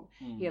säger ifrån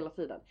hela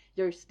tiden.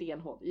 Jag är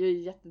stenhård, jag är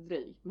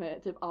jättedryg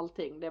med typ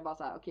allting. Det är bara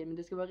så här, okej, men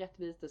det ska vara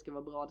rättvist, det ska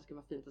vara bra, det ska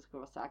vara fint, det ska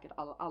vara säkert,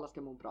 alla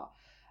ska må bra.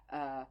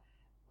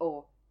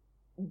 Och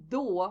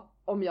då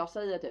om jag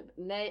säger typ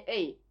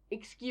nej,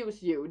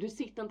 excuse you, du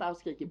sitter inte här och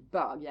skriker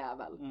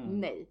bögjävel.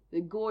 Nej,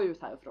 det går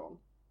ut härifrån.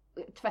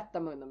 Tvätta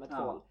munnen med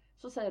tvål.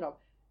 Så säger de,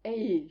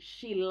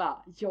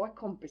 chilla, jag är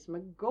kompis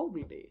med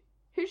Goldie.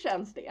 Hur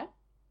känns det?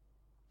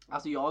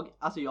 Alltså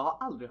jag har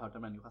aldrig hört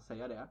en människa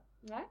säga det.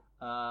 Nej.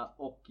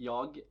 Och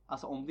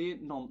alltså om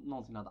det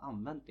någonsin hade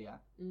använt det,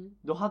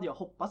 då hade jag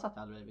hoppats att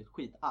jag hade blivit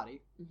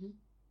skitarg.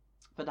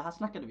 För det här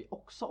snackade vi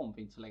också om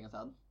för inte så länge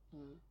sedan.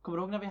 Kommer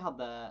du ihåg när vi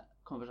hade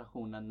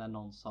konversationen när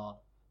någon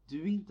sa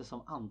du är inte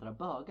som andra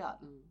bögar?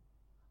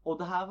 Och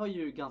det här var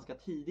ju ganska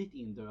tidigt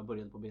in då jag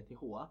började på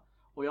BTH.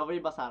 Och jag var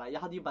ju bara så här, jag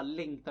hade ju bara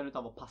längtan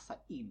utav att passa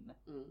in.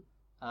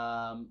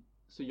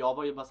 Så jag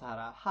var ju bara så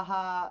här,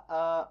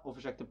 haha, och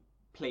försökte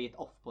play it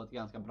off på ett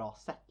ganska bra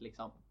sätt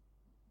liksom.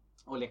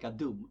 Och leka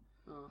dum.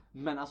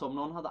 Men alltså om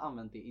någon hade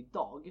använt det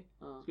idag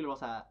skulle det vara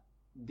så här,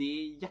 det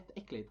är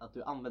jätteäckligt att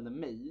du använder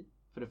mig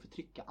för att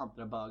förtrycka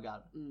andra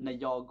bögar när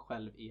jag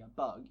själv är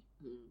bög.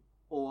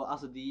 Och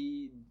alltså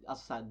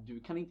alltså så här, du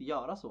kan inte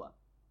göra så.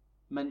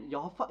 Men jag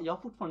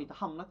har fortfarande inte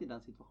hamnat i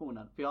den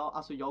situationen. För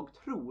jag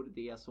tror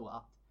det är så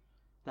att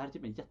det här är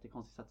typ en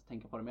jättekonstig sätt att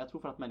tänka på det. Men jag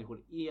tror för att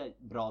människor är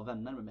bra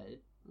vänner med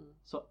mig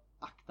så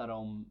aktar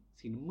de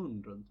sin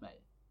mun runt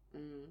mig.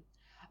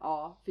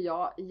 Ja, för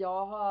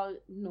jag har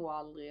nog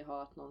aldrig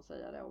hört någon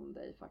säga det om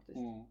dig faktiskt.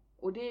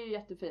 Och det är ju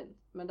jättefint.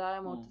 Men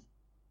däremot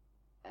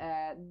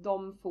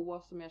de få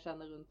som jag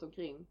känner runt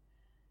omkring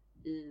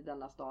i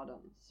denna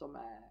staden som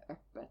är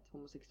öppet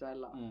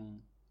homosexuella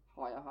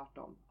har jag hört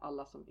om.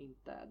 Alla som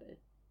inte är dig.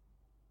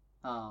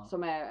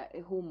 Som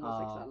är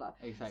homosexuella.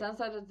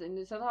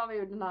 Sen har vi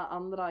ju den här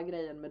andra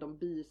grejen med de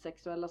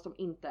bisexuella som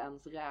inte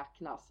ens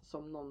räknas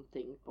som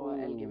någonting på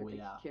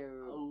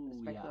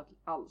LGBTQ-spektrat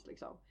alls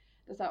liksom.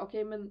 Det är såhär,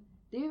 okej, men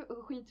det är ju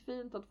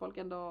skitfint att folk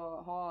ändå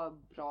har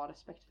bra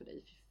respekt för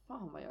dig. Fy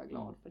fan vad jag är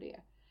glad för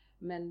det.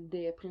 Men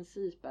det är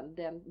principen,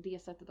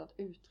 det sättet att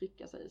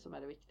uttrycka sig som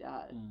är det viktiga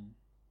här.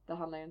 Det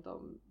handlar ju inte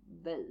om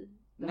dig.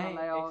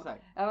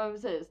 Exakt. Ja, men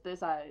precis. Det är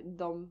så här,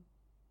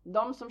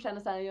 de som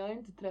känner så här, jag är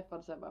inte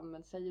träffad så här,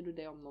 men säger du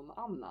det om någon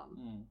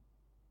annan?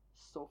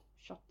 Så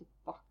shut the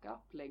fuck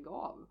up, lägg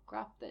av,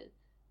 skärp dig.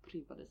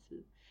 Privade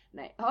svin.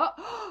 Nej.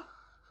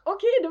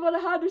 Okej, det var det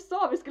här du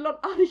sa. Vi skulle ha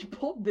en arg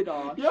podd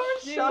idag.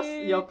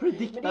 Jag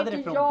prediktade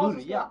det från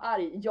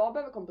början. Jag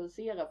behöver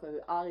kompensera för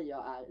hur arg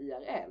jag är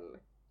IRL.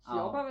 Så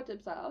jag behöver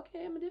typ såhär,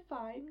 okej, men det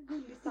är fine,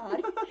 gulligt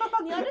arg.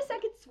 Ni har det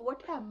säkert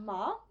svårt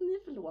hemma. Ni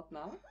är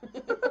förlåtna.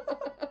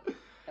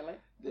 Eller?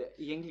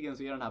 Egentligen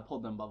så är den här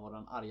podden bara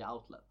våran arga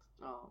outlet.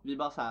 Vi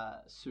bara så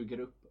här suger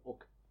upp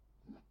och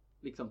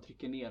liksom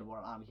trycker ner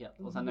våran arghet.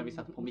 Och sen när vi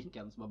sätter på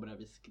micken så bara börjar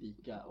vi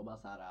skrika och bara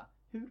så här,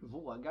 hur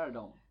vågar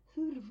de?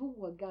 Hur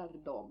vågar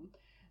de?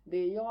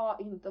 Det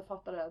jag inte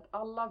fattar är att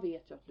alla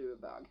vet ju att du är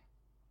bög.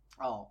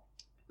 Ja,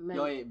 men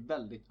jag är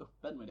väldigt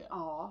öppen med det.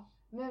 Ja,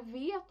 men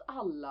vet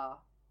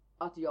alla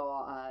att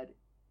jag är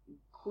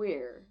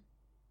queer?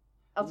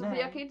 Alltså för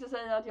jag kan inte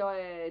säga att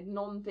jag är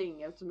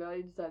någonting eftersom jag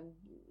är så här,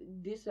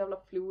 det är så jävla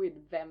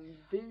fluid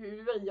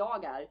hur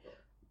jag är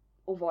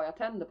och vad jag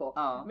tänder på.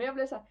 Men jag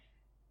blir så här,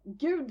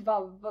 gud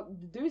vad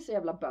du är så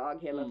jävla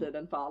bög hela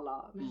tiden för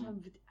alla. Men så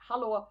här,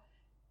 hallå,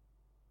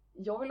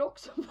 jag vill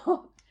också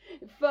vara,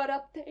 för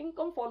att tänk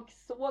om folk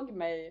såg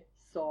mig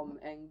som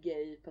en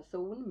gay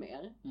person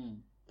mer,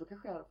 då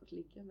kanske jag hade fått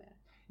ligga mer.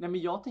 Nej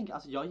men jag tänker,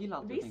 alltså jag gillar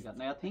alltid att tänka,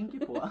 när jag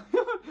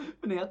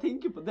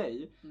tänker på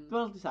dig, då är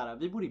det alltid så här,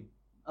 vi bor i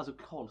alltså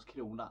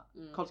Karlskrona.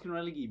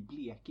 Karlskrona ligger i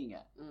Blekinge.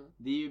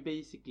 Det är ju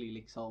basically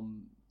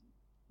liksom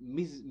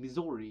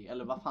Missouri,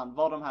 eller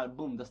vad de här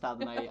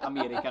bondestäderna i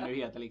Amerika nu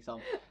heter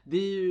liksom. Det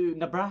är ju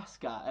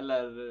Nebraska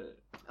eller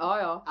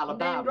Alabama.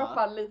 Det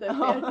droppar lite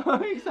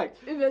mer.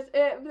 Exakt.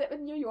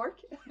 New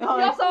York.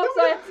 Ja, jag sa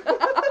också ett.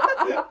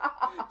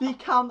 Vi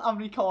kan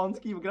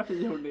amerikansk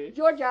geografi, hörni.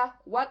 Georgia,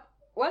 what?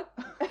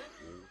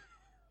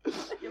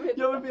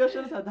 Men jag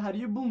känner så här, det här är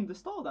ju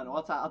bondestaden,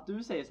 och att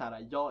du säger så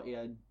här, jag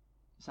är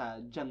så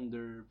här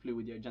gender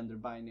fluid, jag är gender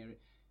binary.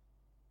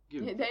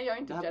 Gud, det är jag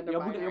inte gender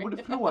binary. Jag borde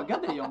fråga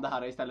dig om det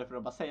här istället för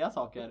att bara säga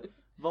saker.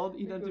 Vad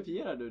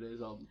identifierar du dig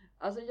som?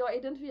 Alltså jag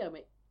identifierar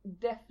mig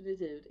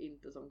definitivt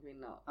inte som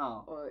kvinna.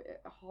 Och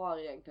har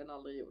egentligen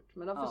aldrig gjort.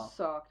 Men har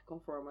försökt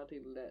konforma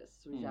till det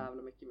så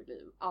jävla mycket i mitt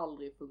liv.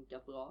 Aldrig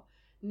funkat bra.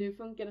 Nu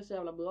funkar det så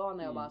jävla bra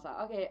när jag bara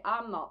säger okej,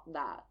 I'm not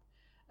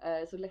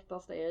that. Så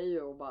lättaste är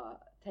ju att bara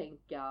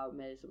tänka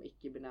mig som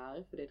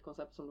icke-binär. För det är ett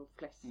koncept som de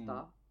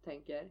flesta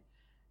tänker.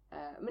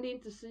 Men det är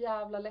inte så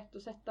jävla lätt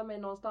att sätta mig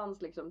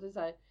någonstans liksom. Det är så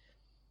här,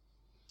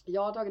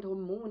 jag har tagit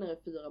hormoner i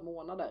 4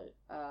 månader.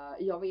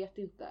 Jag vet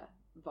inte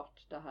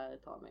vart det här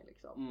tar mig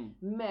liksom.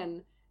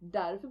 Men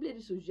därför blir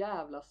det så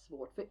jävla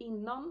svårt. För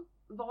innan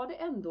var det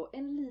ändå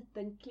en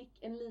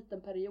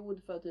liten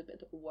period för typ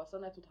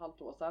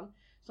 1,5 år sedan.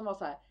 Som var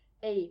så här: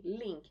 ey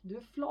Link, du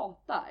är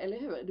flata, eller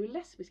hur? Du är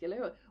lesbisk, eller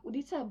hur? Och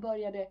det så här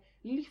började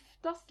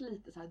lyftas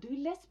lite så här: du är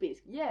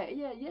lesbisk,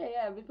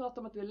 yeah, vi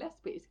pratar om att du är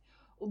lesbisk.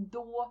 Och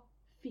då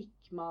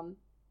fick man,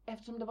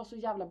 eftersom det var så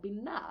jävla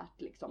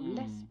binärt liksom,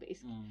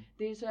 lesbisk.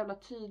 Det är så jävla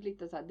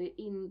tydligt att så här, det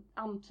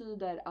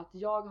antyder att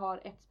jag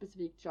har ett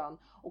specifikt kön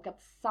och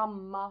att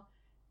samma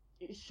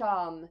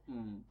kön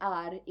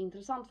är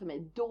intressant för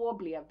mig. Då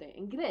blev det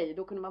en grej.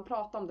 Då kunde man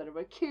prata om det. Det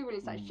var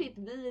kul. Så här, shit,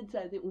 vi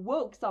är ett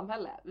woke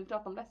samhälle. Vi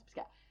pratar om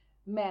lesbiska.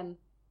 Men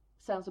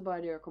sen så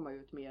började jag komma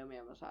ut mer och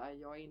mer med så här,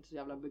 jag är inte så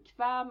jävla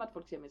bekväm att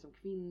folk ser mig som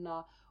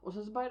kvinna. Och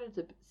sen så började det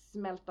typ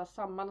smälta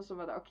samman. Och så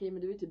var det okej,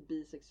 men du är typ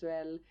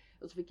bisexuell.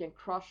 Och så fick jag en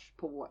crush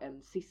på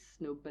en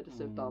cis-snubbe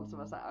dessutom. Som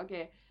var så här,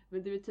 okej,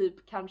 men du är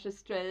typ kanske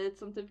straight,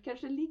 som typ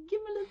kanske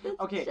ligger med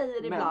lite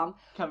tjejer ibland.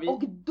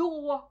 Och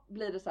då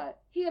blir det så här,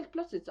 helt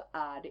plötsligt så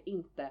är det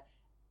inte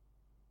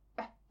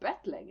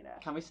öppet längre.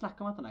 Kan vi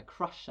snacka om att den här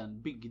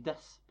crushen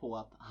byggdes på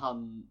att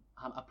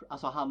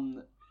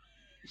han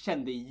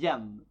kände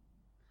igen,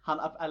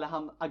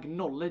 han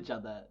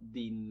acknowledgade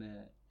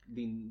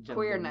din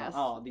queerness.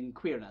 Ja, din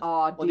queerness.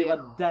 Ja, och det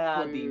var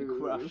där din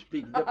crush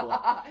byggde på.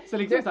 Så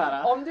liksom så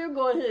här. Om du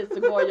går hit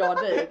så går jag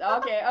dit.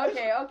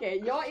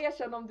 Okej. Jag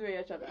erkänner om du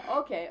erkänner.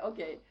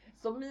 Okej.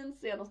 Så min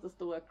senaste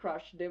stora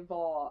crush, det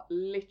var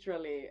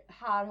literally,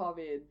 här har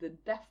vi the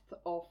death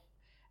of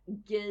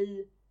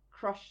gay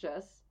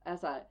crushes.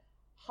 Så här,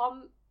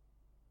 han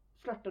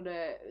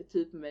flörtade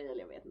typ med mig,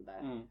 eller jag vet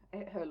inte.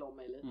 Höll om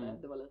mig lite,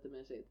 det var lite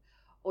mysigt.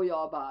 Och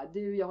jag bara,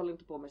 jag håller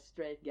inte på med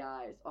straight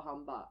guys. Och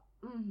han bara,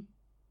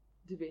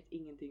 du vet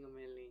ingenting om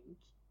min Link.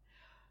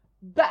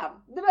 Bam!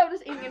 Det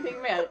behövdes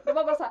ingenting mer. Det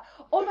var bara så här: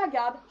 oh my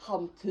god,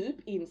 han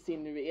typ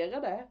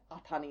insinuerade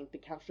att han inte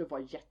kanske var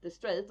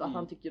jättestraight och att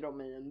han tycker om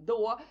mig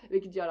ändå,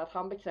 vilket gör att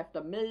han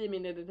bekräftar mig i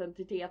min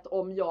identitet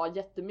om jag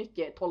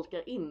jättemycket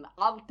tolkar in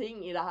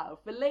allting i det här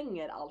och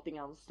förlänger allting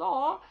han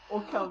sa.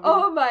 Och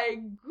oh my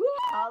god!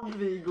 Kan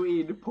vi gå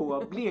in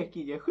på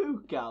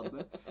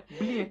Blekingesjukan?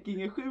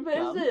 Blekingesjukan.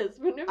 Precis,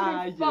 men nu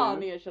vill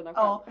fan erkänna själv.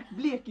 Ja,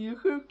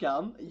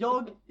 Blekingesjukan.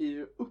 Jag är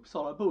ju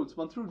Uppsalabo, så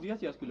man trodde ju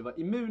att jag skulle vara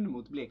immun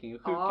mot Blekingesjukan.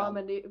 Ja,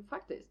 men det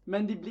faktiskt.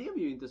 Men det blev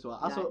ju inte så.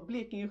 Alltså,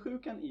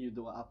 Blekingesjukan är ju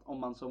då att om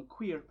man som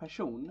queer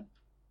person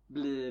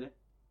blir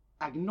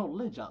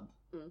acknowledged,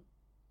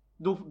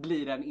 då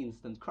blir det en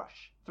instant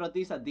crush. För att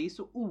det är så här, det är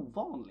så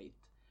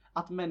ovanligt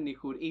att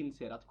människor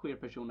inser att queer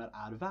personer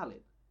är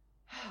valid.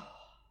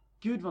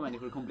 Gud vad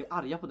människor kommer bli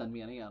arga på den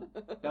meningen.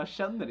 Jag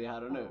känner det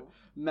här och nu.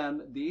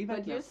 Men det är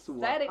verkligen så.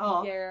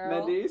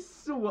 Men det är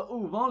så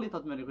ovanligt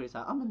att människor är så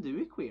här, men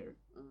du är queer.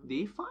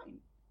 Det är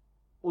fine.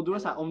 Och då är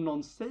det så här, om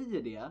någon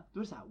säger det, då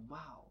är det så här,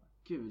 wow,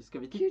 gud, ska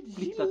vi typ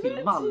flytta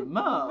till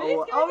Malmö? Vi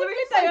ska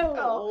flytta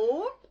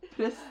ihop.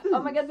 Precis.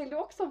 Oh my god, vill du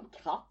också ha en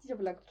katt? Jag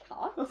vill ha en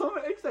katt. Ja,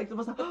 men exakt. Och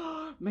bara så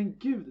här, men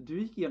gud, du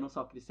gick igenom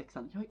saker i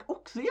 6:an. Jag gick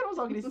också igenom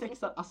saker i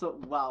 6:an. Alltså,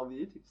 wow,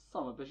 vi är typ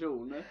samma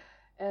person.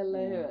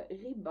 Eller hur?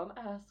 Ribban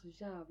är så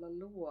jävla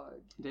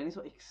låg. Den är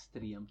så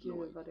extremt låg.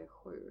 Gud vad det är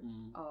sjukt.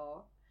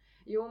 Ja.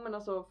 Jo, men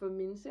alltså för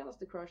min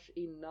senaste crush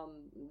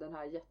innan den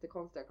här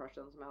jättekonstiga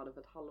crushen som jag hade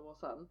för ett halvår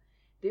sedan,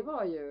 det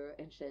var ju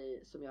en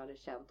tjej som jag hade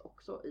känt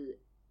också i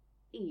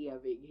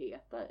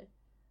evigheter.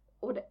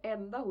 Och det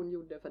enda hon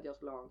gjorde för att jag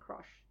skulle ha en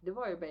crush, det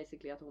var ju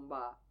basically att hon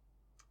bara,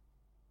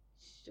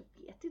 jag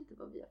vet inte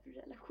vad vi har för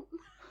relation.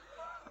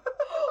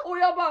 Och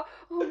jag bara,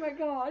 oh my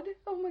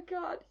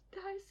god, det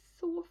här är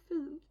så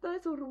fint, det här är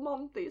så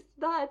romantiskt,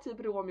 det här är typ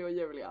Romeo och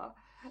Julia.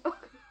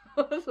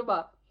 Och så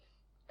bara,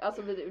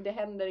 Alltså det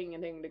händer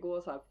ingenting, det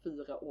går så här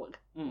 4 år.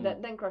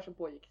 Den crushen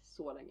pågick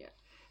så länge.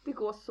 Det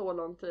går så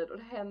lång tid och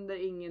det händer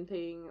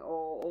ingenting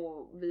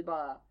och vi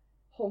bara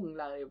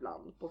hånglar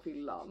ibland på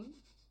fyllan.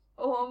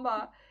 Och hon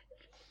bara, jag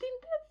vet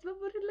inte ens vad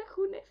vår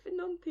relation är för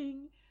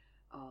någonting.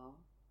 Ja.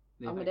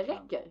 Ja men det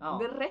räcker. Ja,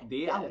 det räcker.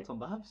 Det är allt som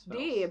behövs för det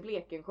oss. Det är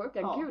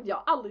Blekingesjukan. Ja. Gud, jag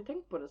har aldrig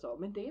tänkt på det så.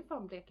 Men det är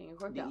fan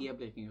Blekingesjukan. Det är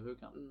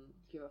Blekingesjukan.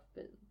 Gud vad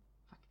fin.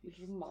 Faktiskt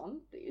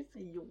romantiskt.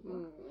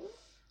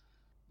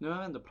 Nu har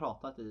vi ändå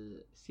pratat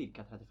i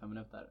cirka 35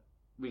 minuter.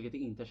 Vilket det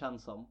inte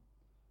känns som.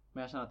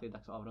 Men jag känner att det är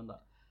dags att avrunda.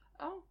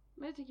 Ja,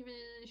 men jag tycker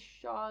vi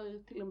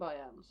kör till en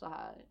början så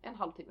här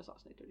 1,5 timmes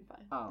avsnitt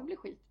ungefär. Ja. Det blir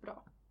skitbra.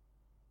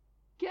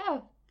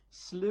 Gött!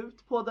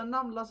 Slut på den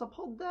namnlösa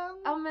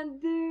podden. Ja men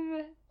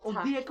du, och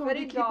tack det kommer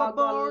vi klippa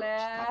bort.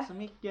 Tack så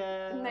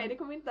mycket. Nej det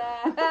kommer inte.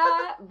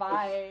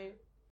 Bye.